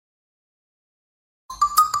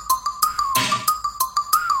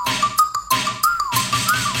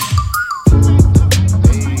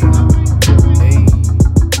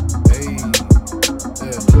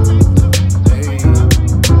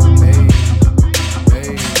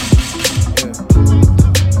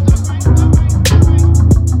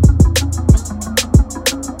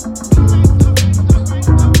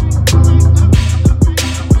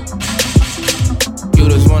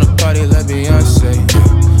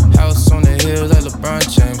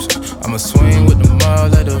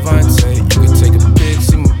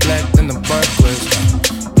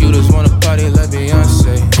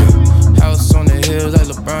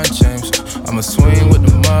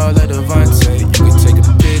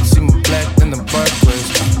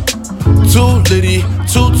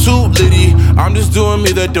I'm just doing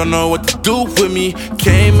me, they don't know what to do with me.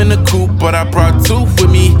 Came in the coupe, but I brought two with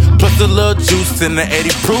me. Plus a little juice and the 80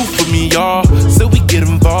 proof for me, y'all. So we get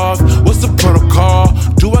involved, what's the protocol?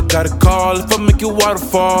 Do I gotta call if I make your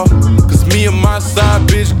waterfall? Cause me and my side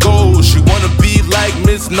bitch goes. She wanna be like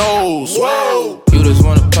Miss Knowles. Whoa! You just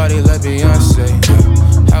wanna party like Beyonce.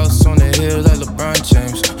 House on the hill like LeBron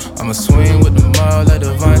James. I'ma swing with the mall like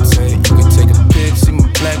Devontae. You can take a pic, see my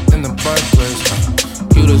black in the Barclays.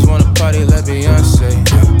 You just wanna party like Beyonce.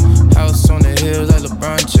 House on the hill like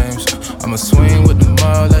LeBron James. I'ma swing with the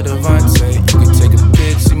mall like Devontae. You can take a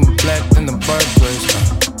pic, see my black in the Barclays.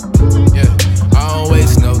 Yeah, I don't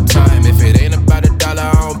waste no time. If it ain't about $1,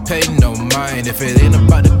 I don't pay no mind. If it ain't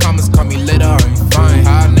about the comments, call me later, I'm fine.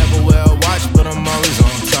 I never wear a watch, but I'm always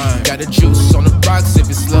on time. Got the juice on the rocks, if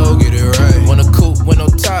it's slow, get it right. Want a coupe with no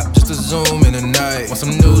top, just to zoom in the night. Want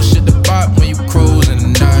some new shit to pop when you cruise in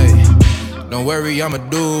the night. Don't worry, I'ma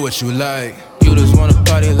do what you like. You just wanna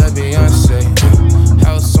party like Beyonce.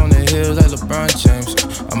 House on the hill like LeBron James.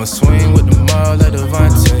 I'ma swing with the mall like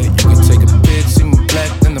Devontae. You can take a pic, see my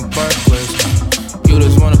black in the Barclays. You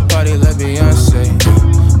just wanna party like Beyonce.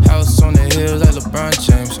 House on the hill like LeBron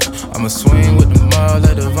James. I'ma swing with the mall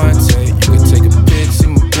like Devontae. You can take a pic, see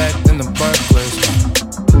my black in the Barclays.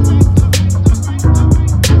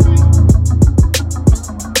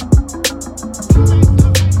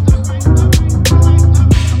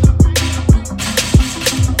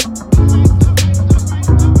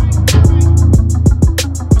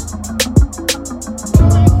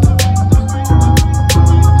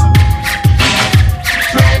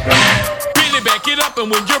 And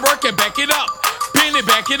when you're working, back it up. Pin it,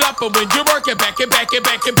 back it up. And when you're working, back it, back it,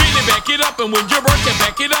 back it. Pin it, back it up. And when you're working,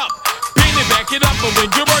 back it up. Pin it, back it up. And when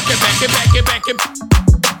you're working, back it, back it, back it.